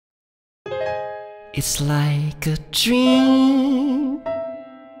It's like a dream,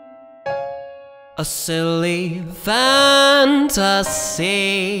 a silly fantasy.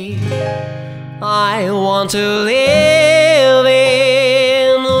 I want to live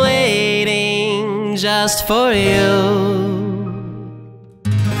in waiting just for you.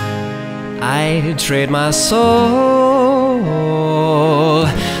 I trade my soul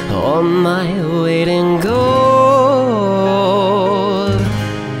on my waiting goal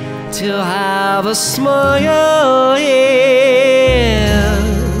to have a smile, yeah,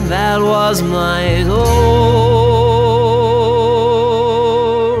 that was my goal.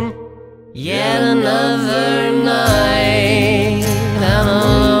 Yet another night, I'm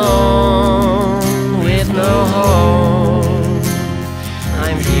alone with no home.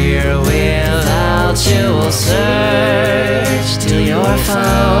 I'm here without you, will search till you're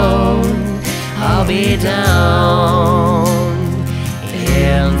found. I'll be down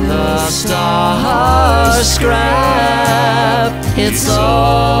in the star scrap. It's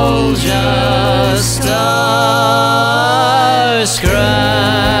all just star scrap.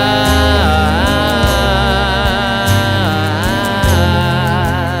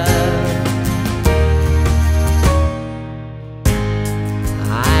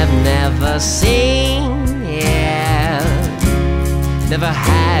 I've never seen, yeah, never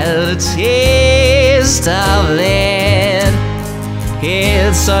had a taste of it.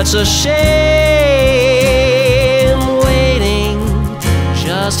 It's such a shame waiting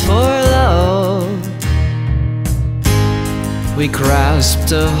just for love. We grasp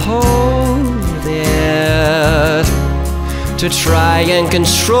to hold it, to try and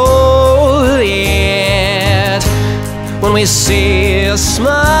control it. When we see a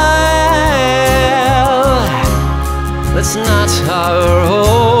smile that's not our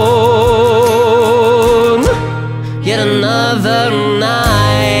own. Yet another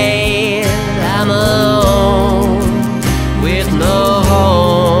night, I'm alone with no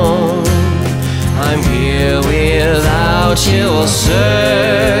home. I'm here without you, I'll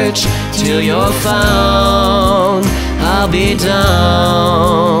search till you're found. I'll be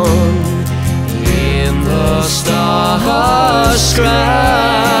down in the star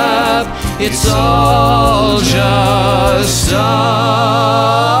scrap. It's all just star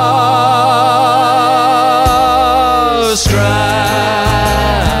scrap.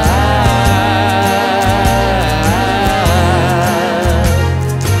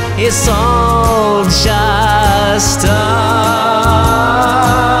 It's all just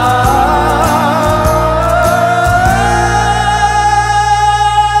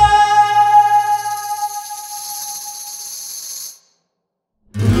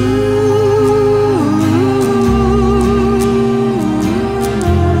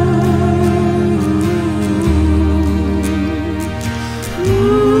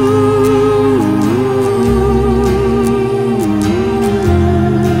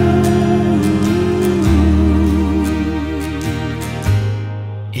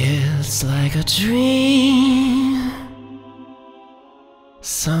It's like a dream,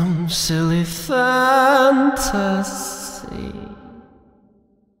 some silly fantasy.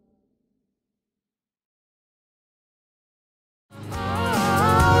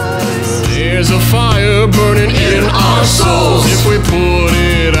 There's a fire burning in our souls. If we put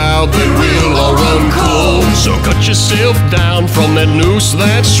it out, then we'll all run cold. So cut yourself down from that noose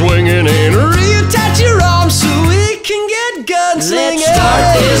that's swinging and reattach your arms so we can get gunslinging. Let's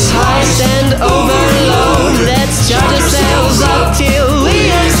start this heist and overload. Let's charge ourselves up till we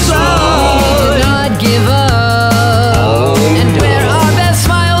explode. Do not give up and wear our best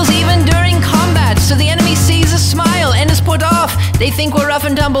smiles even during combat, so the enemy sees a smile and is put off. They think we're rough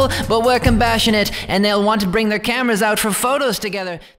and tumble, but we're compassionate, and they'll want to bring their cameras out for photos together.